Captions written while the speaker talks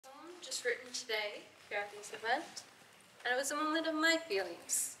just written today here at this event, and it was a moment of my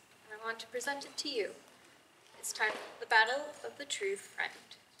feelings, and I want to present it to you. It's time for the battle of the true friend.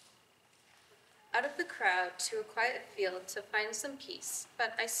 Out of the crowd to a quiet field to find some peace,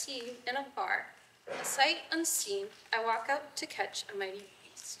 but I see in afar, a sight unseen, I walk out to catch a mighty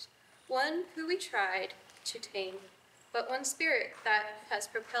beast, one who we tried to tame, but one spirit that has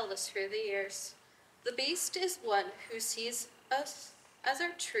propelled us through the years. The beast is one who sees us as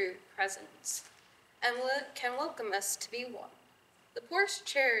our true presence, and can welcome us to be one. The poor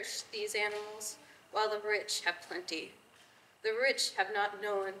cherish these animals, while the rich have plenty. The rich have not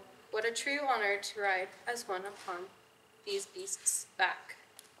known what a true honor to ride as one upon these beasts' back.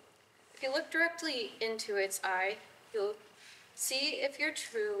 If you look directly into its eye, you'll see if you're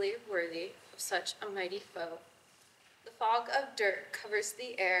truly worthy of such a mighty foe. The fog of dirt covers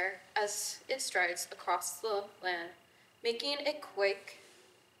the air as it strides across the land, making it quake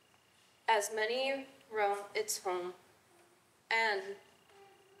as many roam its home. And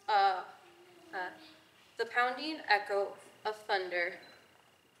the pounding echo of thunder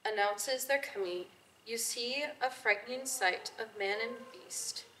announces their coming. You see a frightening sight of man and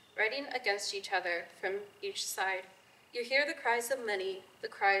beast riding against each other from each side. You hear the cries of many, the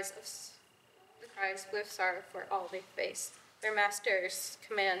cries with sorrow for all they face. Their master's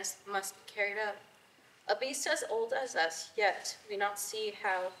commands must be carried out. A beast as old as us, yet we not see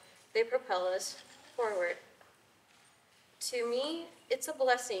how they propel us forward. To me, it's a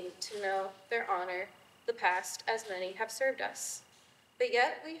blessing to know their honor, the past, as many have served us. But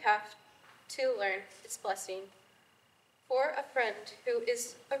yet we have to learn its blessing. For a friend who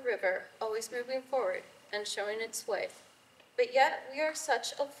is a river, always moving forward and showing its way. But yet we are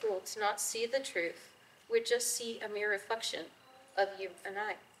such a fool to not see the truth. We just see a mere reflection of you and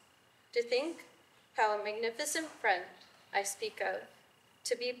I. To think how a magnificent friend I speak of,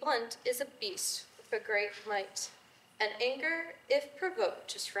 to be blunt, is a beast with a great might, and anger, if provoked,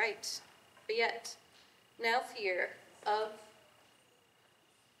 just right. But yet, now fear,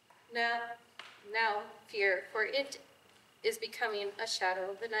 for it is becoming a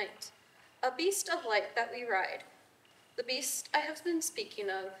shadow of the night, a beast of light that we ride. The beast I have been speaking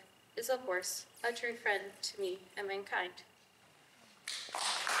of is a horse, a true friend to me and mankind.